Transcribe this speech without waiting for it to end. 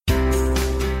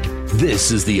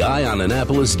This is the Eye on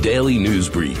Annapolis Daily News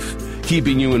Brief,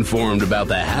 keeping you informed about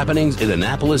the happenings in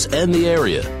Annapolis and the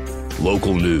area.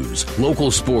 Local news,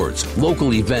 local sports,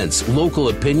 local events, local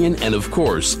opinion, and of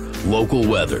course, local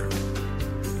weather.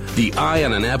 The Eye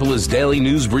on Annapolis Daily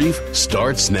News Brief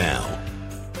starts now.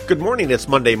 Good morning. It's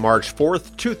Monday, March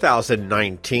 4th,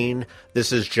 2019.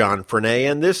 This is John Frenaye,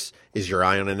 and this is your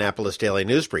Eye on Annapolis Daily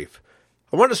News Brief.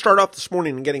 I want to start off this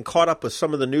morning and getting caught up with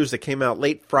some of the news that came out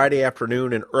late Friday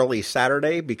afternoon and early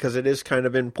Saturday because it is kind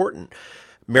of important.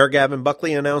 Mayor Gavin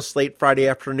Buckley announced late Friday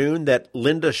afternoon that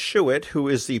Linda Schuett, who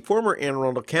is the former Anne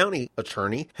Arundel County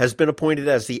attorney, has been appointed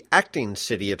as the acting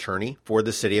city attorney for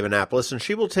the city of Annapolis, and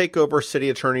she will take over city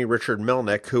attorney Richard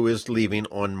Melnick, who is leaving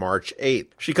on March 8th.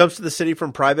 She comes to the city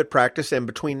from private practice, and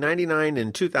between 1999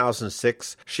 and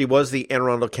 2006, she was the Anne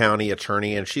Arundel County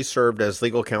attorney, and she served as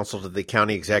legal counsel to the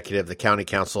county executive, the county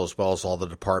council, as well as all the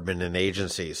department and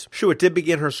agencies. Schuett did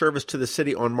begin her service to the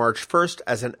city on March 1st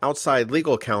as an outside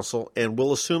legal counsel and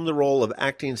will assume the role of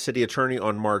acting city attorney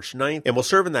on March 9th and will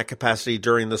serve in that capacity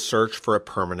during the search for a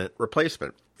permanent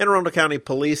replacement. Anne Arundel County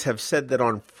Police have said that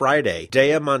on Friday,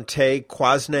 Diamante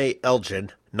Quasne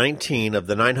Elgin, 19 of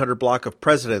the 900 block of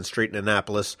President Street in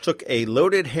Annapolis, took a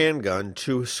loaded handgun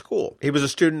to school. He was a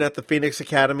student at the Phoenix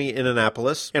Academy in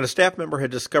Annapolis, and a staff member had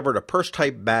discovered a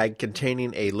purse-type bag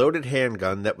containing a loaded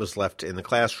handgun that was left in the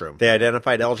classroom. They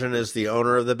identified Elgin as the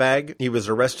owner of the bag. He was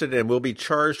arrested and will be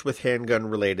charged with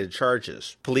handgun-related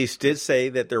charges. Police did say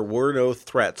that there were no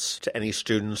threats to any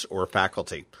students or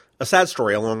faculty. A sad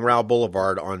story along Rowell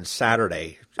Boulevard on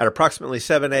Saturday. At approximately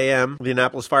 7 a.m., the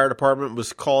Annapolis Fire Department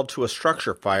was called to a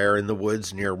structure fire in the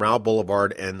woods near Rowell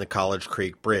Boulevard and the College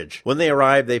Creek Bridge. When they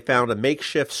arrived, they found a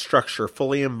makeshift structure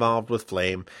fully involved with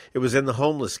flame. It was in the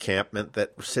homeless campment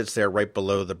that sits there right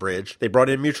below the bridge. They brought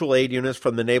in mutual aid units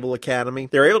from the Naval Academy.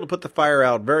 They were able to put the fire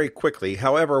out very quickly.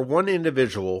 However, one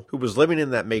individual who was living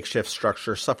in that makeshift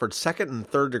structure suffered second and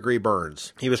third degree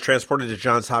burns. He was transported to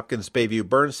Johns Hopkins Bayview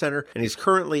Burn Center, and he's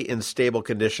currently in stable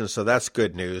condition, so that's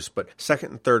good news, but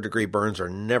second and third degree burns are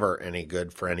never any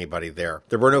good for anybody there.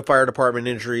 There were no fire department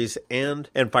injuries, and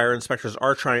fire inspectors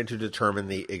are trying to determine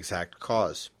the exact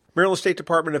cause. Maryland State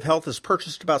Department of Health has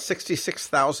purchased about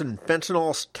 66,000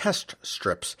 fentanyl test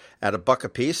strips at $1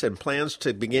 apiece and plans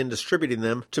to begin distributing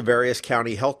them to various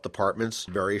county health departments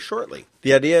very shortly.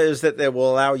 The idea is that they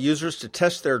will allow users to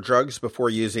test their drugs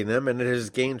before using them, and it has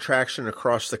gained traction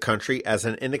across the country as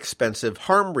an inexpensive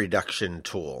harm reduction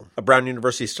tool. A Brown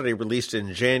University study released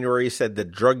in January said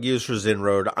that drug users in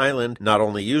Rhode Island not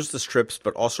only used the strips,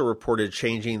 but also reported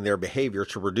changing their behavior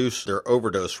to reduce their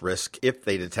overdose risk if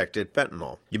they detected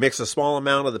fentanyl. You mix a small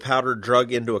amount of the powdered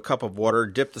drug into a cup of water,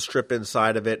 dip the strip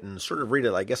inside of it, and sort of read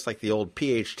it, I guess, like the old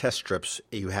pH test strips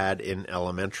you had in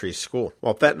elementary school.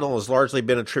 While fentanyl has largely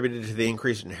been attributed to the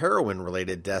increase in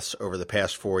heroin-related deaths over the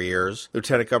past 4 years,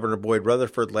 Lieutenant Governor Boyd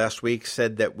Rutherford last week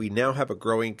said that we now have a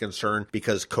growing concern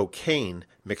because cocaine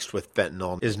mixed with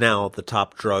fentanyl is now the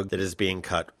top drug that is being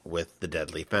cut with the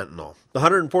deadly fentanyl. The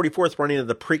 144th running of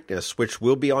the Preakness, which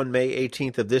will be on May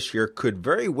 18th of this year, could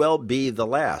very well be the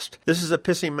last. This is a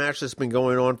pissing match that's been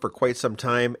going on for quite some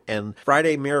time, and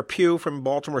Friday, Mayor Pugh from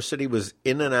Baltimore City was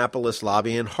in Annapolis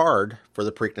lobbying hard for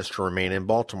the Preakness to remain in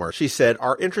Baltimore. She said,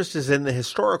 "Our interest is in the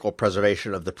historical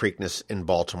preservation of the Preakness in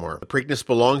Baltimore. The Preakness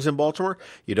belongs in Baltimore.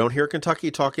 You don't hear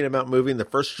Kentucky talking about moving the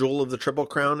first jewel of the Triple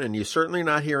Crown, and you're certainly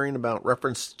not hearing about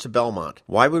reference to Belmont.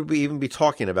 Why would we even be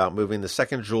talking about moving the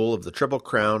second jewel of the Triple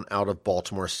Crown out of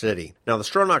Baltimore City?" Now, the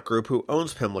Stronach Group, who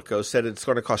owns Pimlico, said it's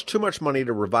going to cost too much money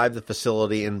to revive the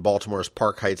facility in Baltimore's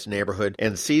Park Heights neighborhood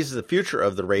and sees the future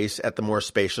of the race at the more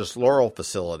spacious Laurel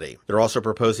facility. They're also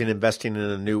proposing investing in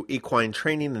a new equine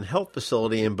training and health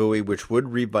facility in Bowie, which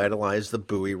would revitalize the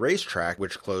Bowie racetrack,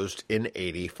 which closed in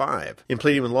 '85. In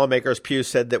pleading with lawmakers, Pugh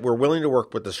said that we're willing to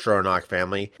work with the Stronach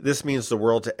family. This means the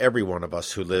world to every one of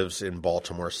us who lives in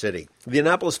Baltimore City. The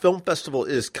Annapolis Film Festival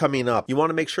is coming up. You want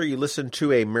to make sure you listen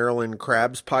to a Maryland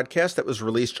Crabs podcast that was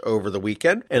released over the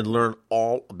weekend and learn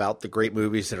all about the great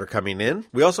movies that are coming in.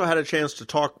 We also had a chance to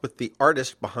talk with the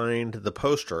artist behind the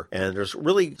poster, and there's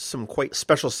really some quite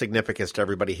special significance to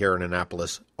everybody here in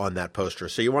Annapolis on that poster.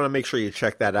 So you want to make sure you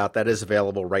check that out. That is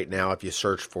available right now if you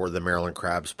search for the Maryland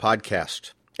Crabs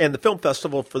podcast. And the film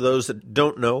festival, for those that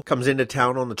don't know, comes into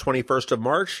town on the 21st of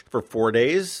March for 4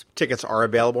 days. Tickets are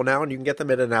available now, and you can get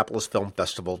them at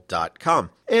AnnapolisFilmFestival.com.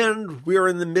 And we are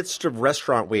in the midst of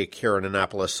Restaurant Week here in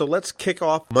Annapolis, so let's kick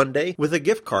off Monday with a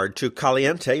gift card to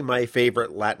Caliente, my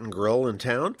favorite Latin grill in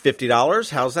town. $50.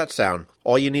 How's that sound?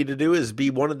 All you need to do is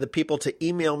be one of the people to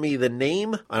email me the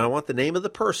name, and I want the name of the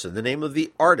person, the name of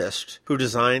the artist who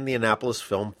designed the Annapolis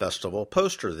Film Festival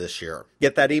poster this year.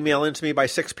 Get that email into me by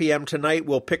 6 p.m. tonight.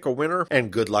 We'll pick a winner, and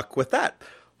good luck with that.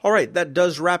 All right, that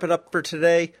does wrap it up for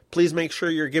today. Please make sure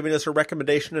you're giving us a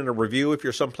recommendation and a review if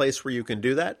you're someplace where you can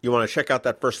do that. You want to check out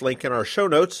that first link in our show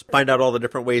notes, find out all the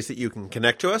different ways that you can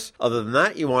connect to us. Other than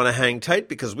that, you want to hang tight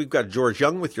because we've got George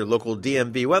Young with your local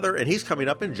DMV weather, and he's coming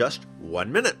up in just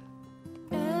 1 minute.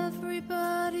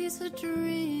 Everybody's a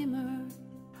dreamer.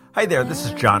 Hi there, this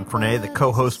is John Fernay, the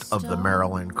co-host of the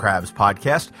Maryland Crabs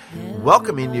podcast,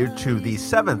 welcoming you to the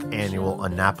 7th Annual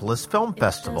Annapolis Film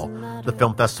Festival. The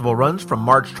film festival runs from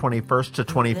March 21st to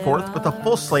 24th with a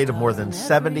full slate of more than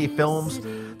 70 films.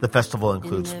 The festival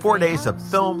includes 4 days of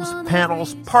films,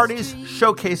 panels, parties,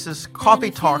 showcases,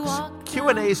 coffee talks,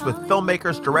 Q&As with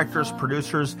filmmakers, directors,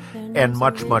 producers, and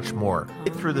much, much more.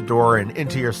 Get through the door and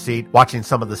into your seat, watching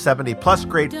some of the 70-plus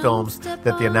great films that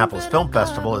the Annapolis Film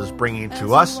Festival is bringing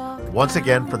to us once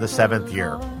again for the 7th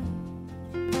year.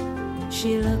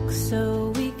 She looks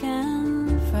so weak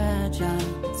and fragile.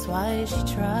 That's why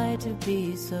she tried to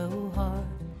be so hard.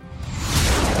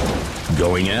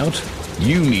 Going out?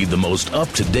 You need the most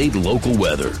up-to-date local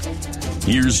weather.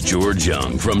 Here's George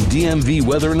Young from DMV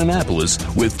Weather in Annapolis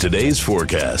with today's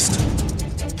forecast.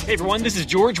 Hey everyone, this is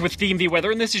George with DMV Weather,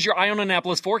 and this is your Eye on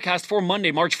Annapolis forecast for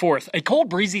Monday, March 4th. A cold,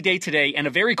 breezy day today and a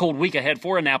very cold week ahead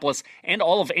for Annapolis and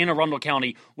all of Anne Arundel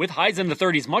County, with highs in the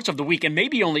 30s much of the week and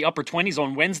maybe only upper 20s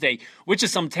on Wednesday, which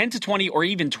is some 10 to 20 or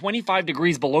even 25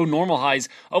 degrees below normal highs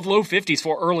of low 50s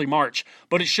for early March.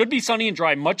 But it should be sunny and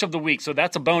dry much of the week, so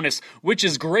that's a bonus, which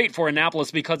is great for Annapolis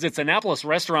because it's Annapolis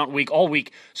Restaurant Week all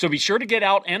week. So be sure to get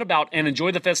out and about and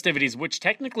enjoy the festivities, which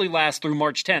technically last through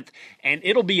March 10th. And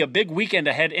it'll be a big weekend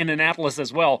ahead in Annapolis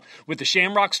as well, with the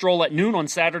Shamrock Stroll at noon on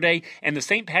Saturday and the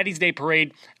St. Patty's Day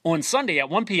Parade on Sunday at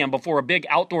 1 p.m. before a big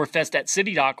outdoor fest at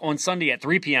City Dock on Sunday at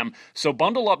 3 p.m. So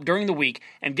bundle up during the week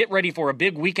and get ready for a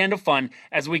big weekend of fun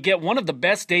as we get one of the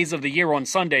best days of the year on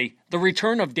Sunday, the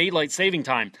return of daylight saving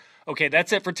time. Okay,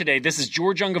 that's it for today. This is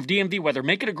George Young of DMV Weather.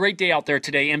 Make it a great day out there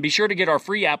today, and be sure to get our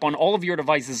free app on all of your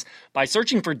devices by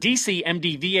searching for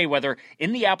DCMDVA Weather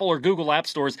in the Apple or Google App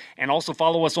Stores, and also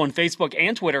follow us on Facebook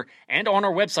and Twitter, and on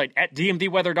our website at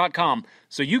dmvweather.com,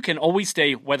 so you can always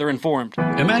stay weather informed.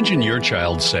 Imagine your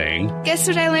child saying, "Guess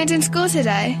what I learned in school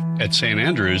today?" At St.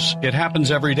 Andrews, it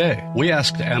happens every day. We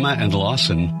asked Emma and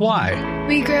Lawson why.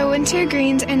 We grow winter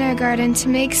greens in our garden to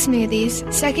make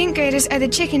smoothies. Second graders are the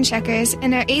chicken checkers,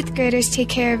 and our 8th graders take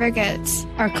care of our goats.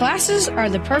 Our classes are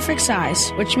the perfect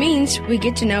size, which means we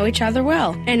get to know each other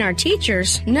well, and our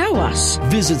teachers know us.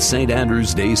 Visit St.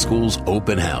 Andrews Day School's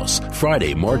open house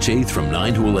Friday, March 8th from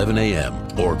 9 to 11 a.m.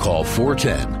 or call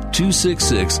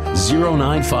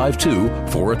 410-266-0952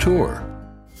 for a tour.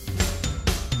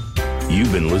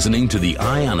 You've been listening to the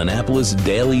Eye on Annapolis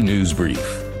Daily News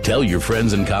Brief. Tell your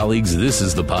friends and colleagues this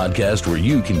is the podcast where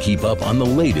you can keep up on the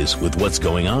latest with what's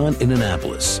going on in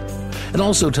Annapolis. And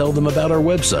also tell them about our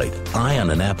website,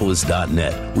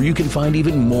 eyeonannapolis.net, where you can find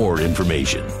even more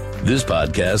information. This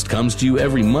podcast comes to you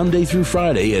every Monday through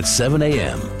Friday at 7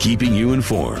 a.m., keeping you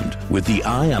informed with the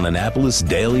Eye on Annapolis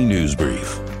Daily News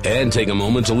Brief. And take a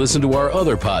moment to listen to our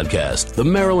other podcast, The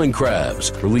Maryland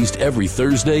Crabs, released every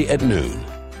Thursday at noon.